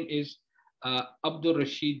 His name is Abdul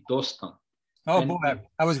Rashid Dostum. Oh, boy,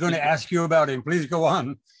 I was going to ask you about him. Please go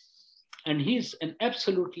on. And he's an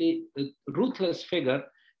absolutely ruthless figure.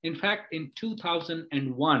 In fact, in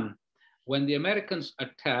 2001, when the Americans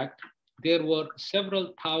attacked, there were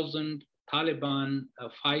several thousand Taliban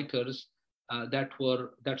fighters that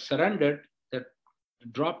surrendered, that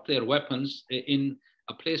dropped their weapons in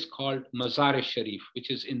a place called Mazar-e-Sharif,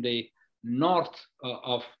 which is in the north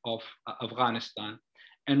of Afghanistan.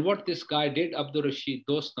 And what this guy did, Abdul Rashid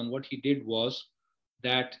Dostum, what he did was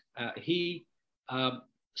that he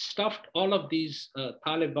stuffed all of these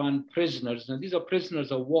Taliban prisoners, and these are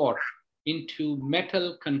prisoners of war, into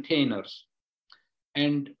metal containers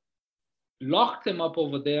and locked them up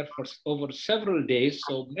over there for over several days.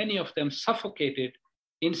 So many of them suffocated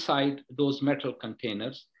inside those metal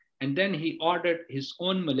containers. And then he ordered his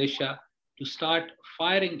own militia to start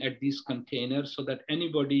firing at these containers so that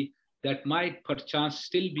anybody that might perchance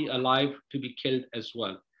still be alive to be killed as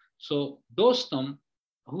well. So Dostum,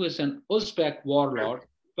 who is an Uzbek warlord,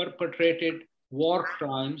 perpetrated war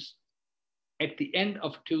crimes at the end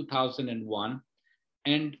of 2001.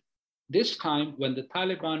 And this time, when the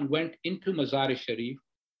Taliban went into Mazar-e-Sharif,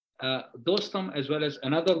 Dostum, as well as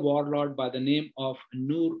another warlord by the name of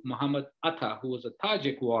Nur Muhammad Atta, who was a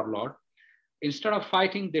Tajik warlord, instead of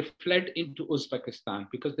fighting, they fled into Uzbekistan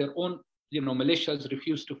because their own militias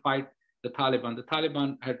refused to fight the Taliban. The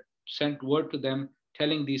Taliban had sent word to them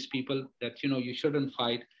telling these people that you shouldn't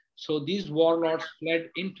fight. So these warlords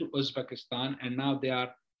fled into Uzbekistan, and now they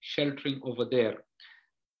are sheltering over there.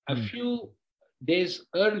 A few days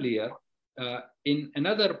earlier, in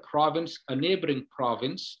another province, a neighboring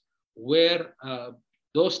province, where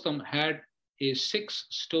Dostum had a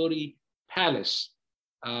 6-story palace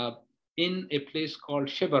in a place called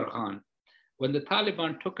Shibarghan. When the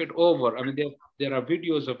Taliban took it over, I mean, there are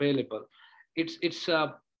videos available. It's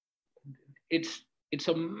a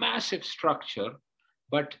massive structure,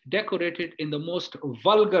 but decorated in the most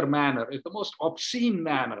vulgar manner, in the most obscene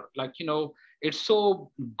manner. Like, it's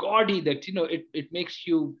so gaudy that, it makes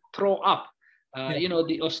you throw up.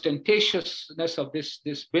 The ostentatiousness of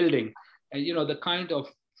this building, and, the kind of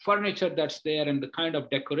furniture that's there and the kind of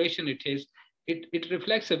decoration it is, it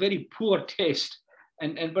reflects a very poor taste.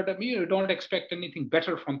 But I mean, you don't expect anything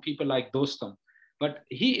better from people like Dostum. But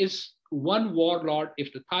he is one warlord.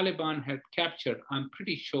 If the Taliban had captured, I'm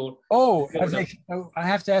pretty sure. Oh, I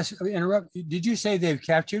have to ask, interrupt. Did you say they've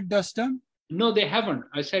captured Dostum? No, they haven't.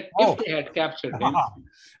 I said, Oh. if they had captured him,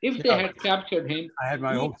 if they Yeah. had captured him, I had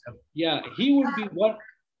my hopes up. yeah, he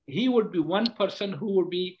would be one person who would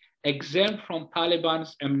be exempt from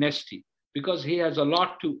Taliban's amnesty, because he has a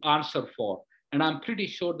lot to answer for. And I'm pretty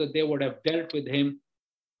sure that they would have dealt with him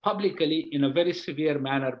publicly in a very severe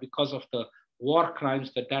manner because of the war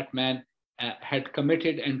crimes that that man had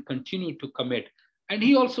committed and continued to commit. And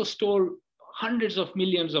he also stole hundreds of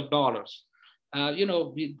millions of dollars.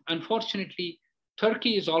 Unfortunately,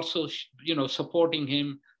 Turkey is also, supporting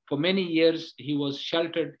him. For many years, he was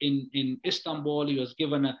sheltered in Istanbul. He was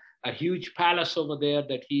given a huge palace over there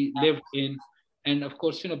that he lived in. And of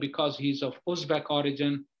course, because he's of Uzbek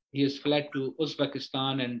origin, he has fled to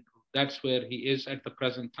Uzbekistan, and that's where he is at the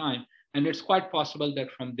present time. And it's quite possible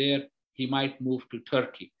that from there, he might move to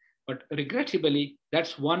Turkey. But regrettably,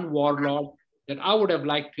 that's one warlord that I would have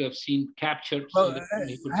liked to have seen captured. Well,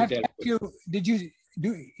 did you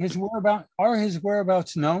do his whereabouts? Are his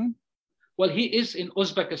whereabouts known? Well, he is in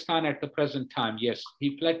Uzbekistan at the present time. Yes,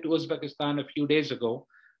 he fled to Uzbekistan a few days ago,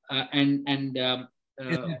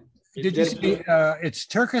 did you say it's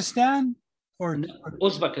Turkestan or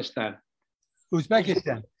Uzbekistan?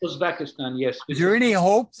 Uzbekistan, yes. Is there any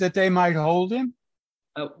hope that they might hold him?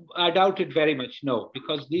 I doubt it very much, no,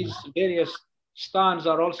 because these various stans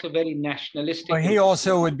are also very nationalistic. But he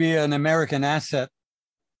also would be an American asset.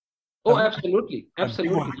 Oh, absolutely.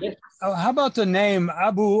 Absolutely. Yes. How about the name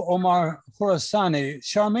Abu Omar Khorasani?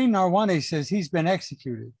 Sharmeen Narwani says he's been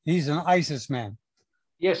executed. He's an ISIS man.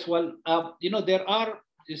 Yes, well, there are,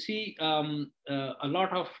 you see, a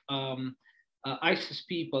lot of ISIS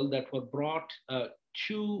people that were brought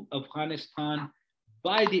to Afghanistan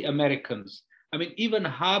by the Americans. I mean, even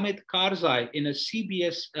Hamid Karzai in a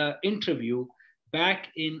CBS interview back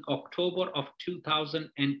in October of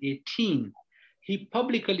 2018, he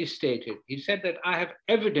publicly stated, he said that I have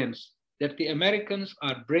evidence that the Americans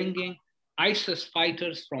are bringing ISIS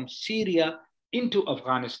fighters from Syria into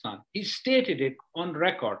Afghanistan. He stated it on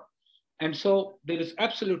record. And so there is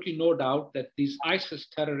absolutely no doubt that these ISIS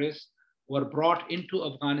terrorists were brought into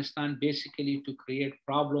Afghanistan basically to create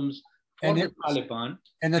problems for the Taliban.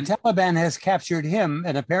 And the Taliban has captured him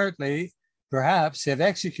and apparently, perhaps, have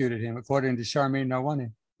executed him, according to Sharmeen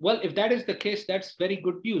Narwani. Well, if that is the case, that's very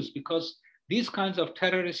good news, because these kinds of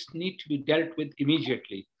terrorists need to be dealt with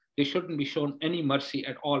immediately. They shouldn't be shown any mercy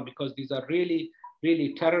at all, because these are really,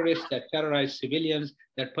 really terrorists that terrorize civilians,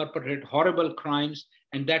 that perpetrate horrible crimes,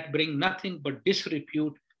 and that bring nothing but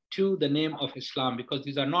disrepute to the name of Islam, because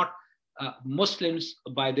these are not Muslims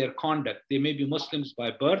by their conduct. They may be Muslims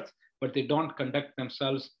by birth, but they don't conduct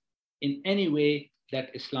themselves in any way that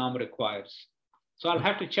Islam requires. So I'll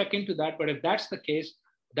have to check into that. But if that's the case,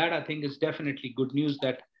 that I think is definitely good news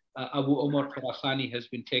that Abu Omar Khorasani has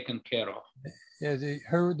been taken care of.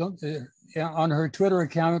 On her Twitter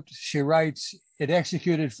account, she writes, it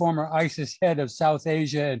executed former ISIS head of South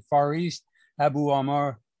Asia and Far East, Abu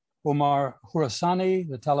Omar Khorasani.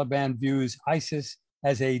 The Taliban views ISIS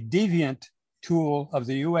as a deviant tool of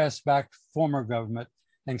the US-backed former government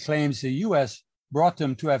and claims the US brought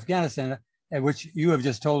them to Afghanistan, which you have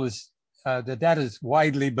just told us that is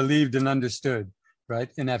widely believed and understood, right,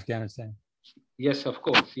 in Afghanistan. Yes, of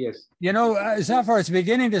course, yes. Zafar, it's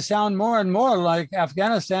beginning to sound more and more like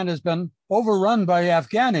Afghanistan has been overrun by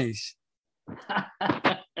Afghanis.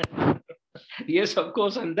 Yes, of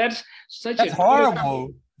course, and that's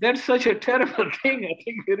horrible. That's such a terrible thing. I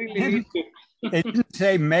think we really need to. They didn't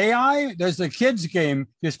say, may I? There's the kids' game.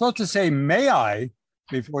 You're supposed to say, may I,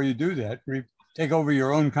 before you do that. Take over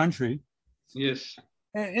your own country. Yes.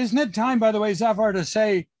 Isn't it time, by the way, Zafar, to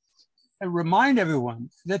say and remind everyone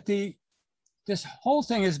that this whole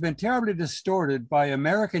thing has been terribly distorted by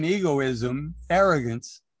American egoism,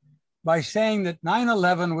 arrogance, by saying that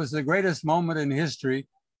 9/11 was the greatest moment in history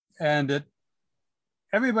and that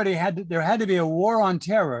there had to be a war on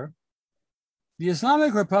terror. The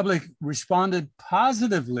Islamic Republic responded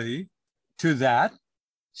positively to that.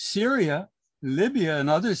 Syria, Libya, and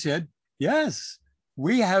others said, yes,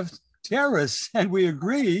 we have terrorists and we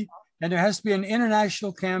agree, and there has to be an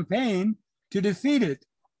international campaign to defeat it.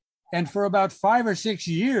 And for about 5 or 6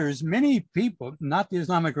 years, many people, not the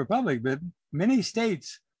Islamic Republic, but many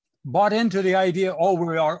states bought into the idea, oh,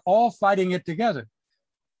 we are all fighting it together.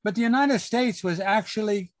 But the United States was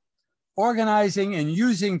actually organizing and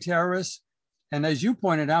using terrorists. And as you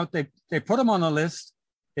pointed out, they put them on a list,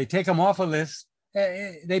 they take them off a list.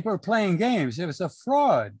 They were playing games. It was a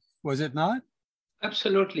fraud, was it not?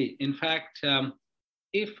 Absolutely. In fact,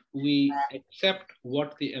 if we accept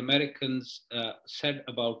what the Americans said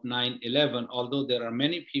about 9/11, although there are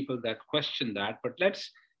many people that question that, but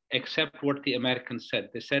let's except what the Americans said.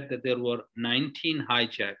 They said that there were 19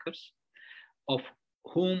 hijackers, of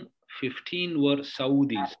whom 15 were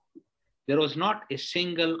Saudis. There was not a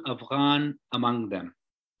single Afghan among them.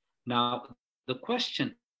 Now, the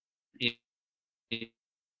question is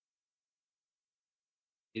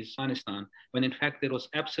Afghanistan, when in fact there was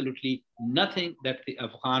absolutely nothing that the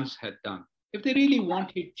Afghans had done. If they really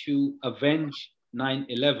wanted to avenge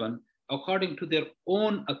 9/11, according to their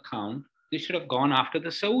own account, they should have gone after the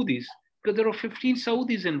Saudis, because there were 15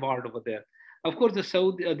 Saudis involved over there. Of course,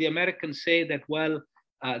 the Americans say that, well,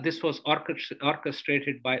 this was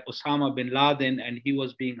orchestrated by Osama bin Laden, and he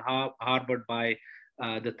was being harbored by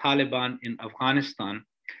the Taliban in Afghanistan.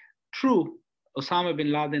 True, Osama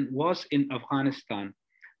bin Laden was in Afghanistan,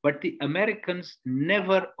 but the Americans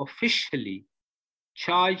never officially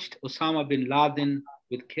charged Osama bin Laden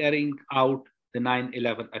with carrying out the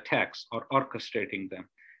 9/11 attacks or orchestrating them.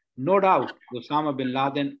 No doubt, Osama bin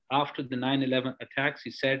Laden, after the 9/11 attacks,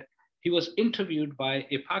 he said, he was interviewed by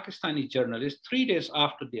a Pakistani journalist 3 days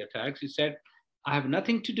after the attacks. He said, I have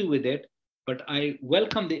nothing to do with it, but I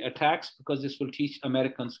welcome the attacks because this will teach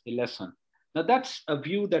Americans a lesson. Now, that's a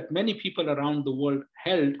view that many people around the world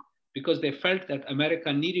held, because they felt that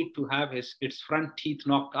America needed to have its front teeth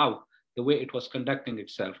knocked out the way it was conducting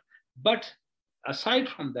itself. But aside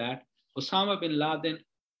from that, Osama bin Laden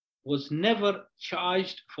was never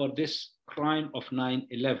charged for this crime of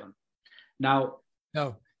 9/11. Now,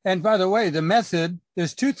 no. And by the way, the method,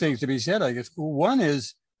 there's two things to be said, I guess. One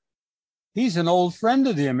is he's an old friend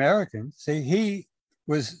of the Americans. See, he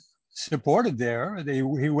was supported there.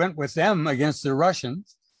 He went with them against the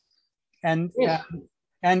Russians. And yes.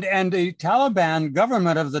 And the Taliban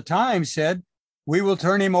government of the time said, we will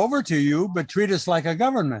turn him over to you, but treat us like a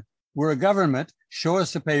government. We're a government. Show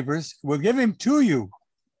us the papers. We'll give him to you.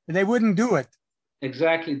 And they wouldn't do it.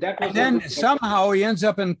 Exactly. That was. And then somehow he ends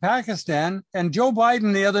up in Pakistan. And Joe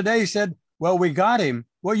Biden the other day said, well, we got him.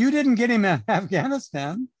 Well, you didn't get him in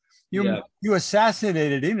Afghanistan. You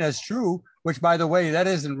assassinated him. That's true. Which, by the way, that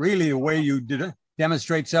isn't really the way you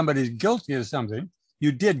demonstrate somebody's guilty of something.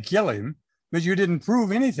 You did kill him, but you didn't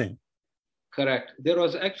prove anything. Correct. There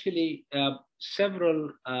was actually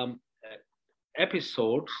several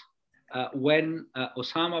episodes when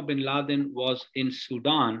Osama bin Laden was in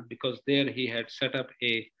Sudan, because there he had set up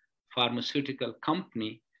a pharmaceutical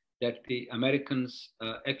company that the Americans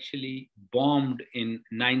actually bombed in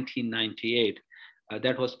 1998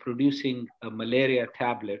 that was producing malaria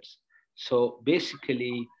tablets. So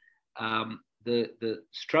basically, the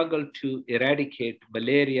struggle to eradicate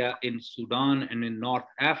malaria in Sudan and in North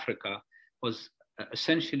Africa was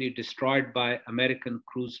essentially destroyed by American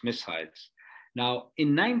cruise missiles. Now,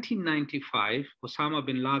 in 1995, Osama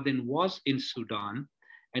bin Laden was in Sudan,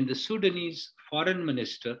 and the Sudanese foreign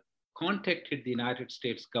minister contacted the United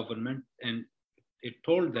States government, and he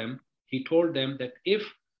told them that if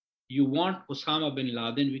you want Osama bin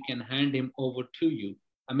Laden, we can hand him over to you.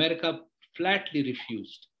 America flatly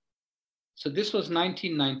refused. So this was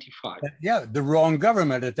 1995. Yeah, the wrong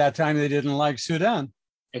government. At that time, they didn't like Sudan.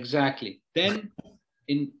 Exactly. Then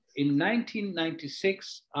in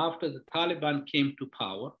 1996, after the Taliban came to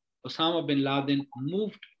power, Osama bin Laden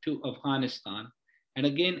moved to Afghanistan. And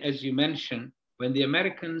again, as you mentioned, when the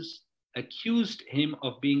Americans accused him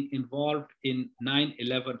of being involved in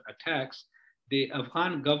 9/11 attacks, the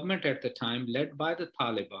Afghan government at the time, led by the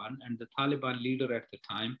Taliban, and the Taliban leader at the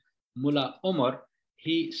time, Mullah Omar,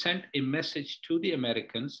 he sent a message to the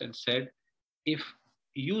Americans and said, if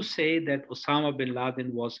you say that Osama bin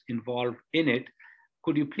Laden was involved in it,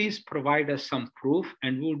 could you please provide us some proof,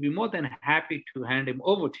 and we'll be more than happy to hand him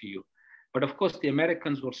over to you. But of course, the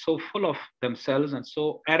Americans were so full of themselves and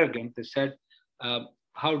so arrogant, they said,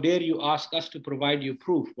 how dare you ask us to provide you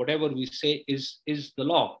proof? Whatever we say is the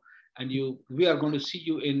law, and we are going to see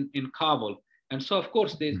you in Kabul. And so, of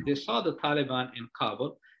course, they saw the Taliban in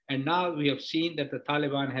Kabul, and now we have seen that the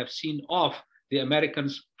Taliban have seen off the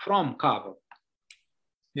Americans from Kabul.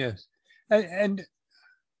 Yes, and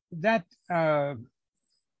that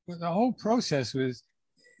the whole process was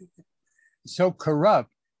so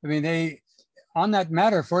corrupt. I mean, they, on that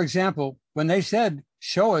matter, for example, when they said,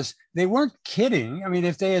 show us, they weren't kidding. I mean,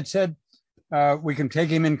 if they had said, we can take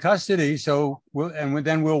him in custody, so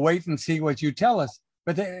then we'll wait and see what you tell us.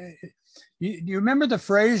 But you remember the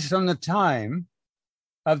phrase from the time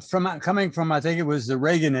coming from, I think it was the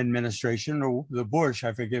Reagan administration or the Bush,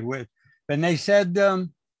 I forget which, and they said,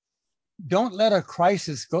 don't let a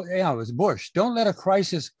crisis go, yeah, it was Bush, don't let a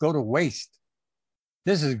crisis go to waste.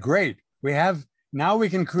 This is great. Now we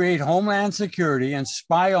can create homeland security and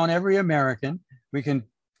spy on every American. We can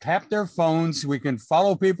tap their phones. We can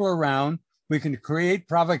follow people around. we can create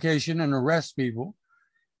provocation and arrest people.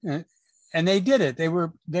 And they did it.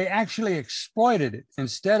 They actually exploited it.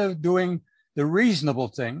 Instead of doing the reasonable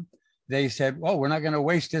thing, they said, well, we're not going to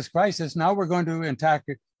waste this crisis. Now we're going to attack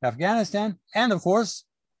Afghanistan and, of course,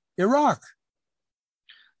 Iraq.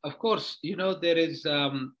 Of course, you know, there is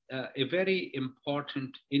a very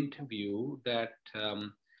important interview that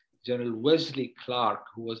General Wesley Clark,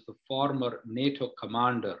 who was the former NATO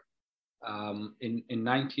commander in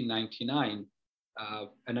 1999,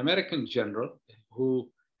 an American general who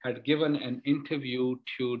had given an interview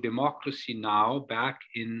to Democracy Now! Back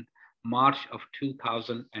in March of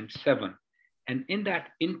 2007. And in that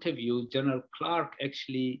interview, General Clark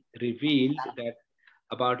actually revealed that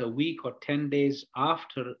about a week or 10 days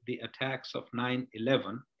after the attacks of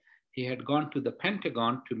 9/11, he had gone to the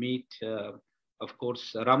Pentagon to meet, of course,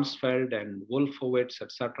 Rumsfeld and Wolfowitz,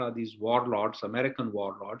 etc., these warlords, American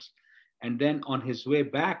warlords. And then on his way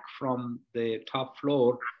back from the top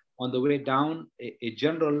floor, on the way down, a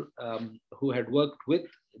general who had worked with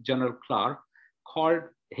General Clark called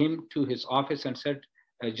him to his office and said,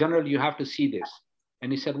 General, you have to see this.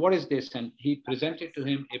 And he said, what is this? And he presented to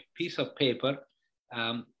him a piece of paper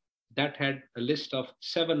that had a list of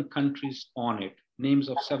 7 countries on it, names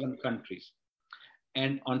of 7 countries.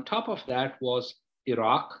 And on top of that was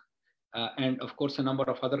Iraq, and of course, a number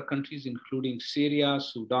of other countries, including Syria,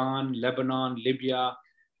 Sudan, Lebanon, Libya,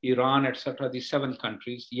 Iran, etc., these 7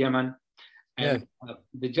 countries, Yemen. And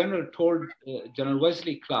the general told General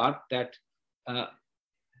Wesley Clark that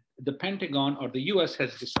the Pentagon or the US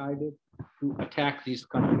has decided to attack these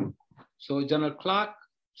countries. So General Clark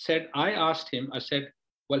said, I asked him, I said,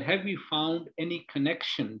 well, have you found any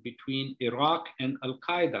connection between Iraq and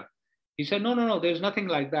Al-Qaeda? He said, no, there's nothing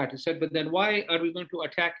like that. He said, but then why are we going to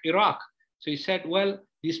attack Iraq? So he said, well,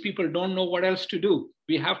 these people don't know what else to do.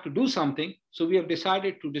 We have to do something. So we have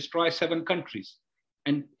decided to destroy 7 countries.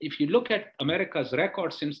 And if you look at America's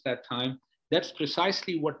record since that time, that's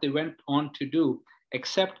precisely what they went on to do,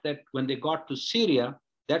 except that when they got to Syria,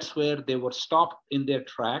 that's where they were stopped in their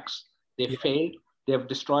tracks. They failed. They have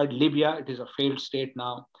destroyed Libya. It is a failed state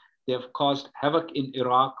now. They have caused havoc in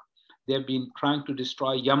Iraq. They've been trying to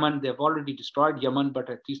destroy Yemen. They've already destroyed Yemen, but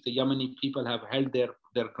at least the Yemeni people have held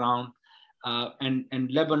their ground.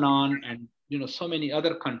 And Lebanon and so many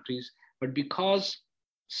other countries. But because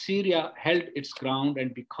Syria held its ground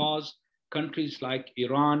and because countries like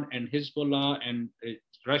Iran and Hezbollah and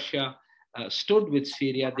Russia stood with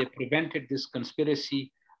Syria, they prevented this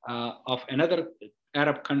conspiracy of another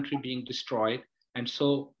Arab country being destroyed. And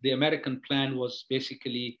so the American plan was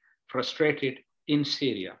basically frustrated in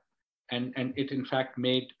Syria. And it, in fact,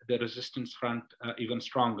 made the resistance front even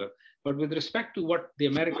stronger. But with respect to what the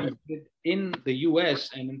Americans did in the US,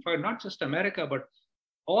 and in fact, not just America, but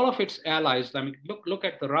all of its allies, I mean, look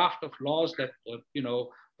at the raft of laws that,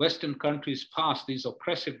 Western countries passed, these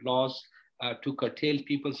oppressive laws to curtail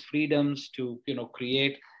people's freedoms, to,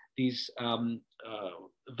 create these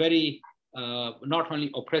very, not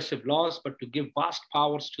only oppressive laws, but to give vast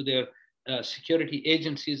powers to their security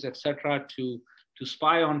agencies, etc., to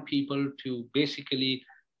spy on people, to basically,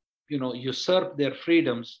 usurp their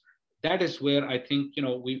freedoms. That is where I think,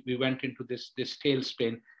 we went into this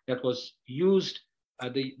tailspin that was used.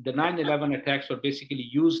 The 9/11 attacks were basically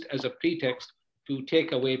used as a pretext to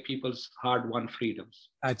take away people's hard-won freedoms.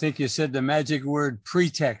 I think you said the magic word,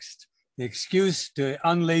 pretext, the excuse to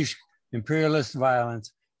unleash imperialist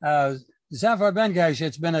violence. Zafar Bengash,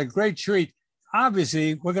 it's been a great treat.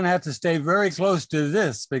 Obviously, we're going to have to stay very close to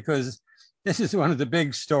this because this is one of the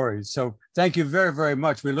big stories. So thank you very, very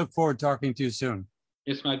much. We look forward to talking to you soon.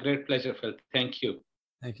 It's my great pleasure, Phil. Thank you.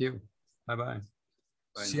 Thank you. Bye-bye.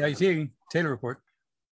 Bye. CIT, Taylor Report.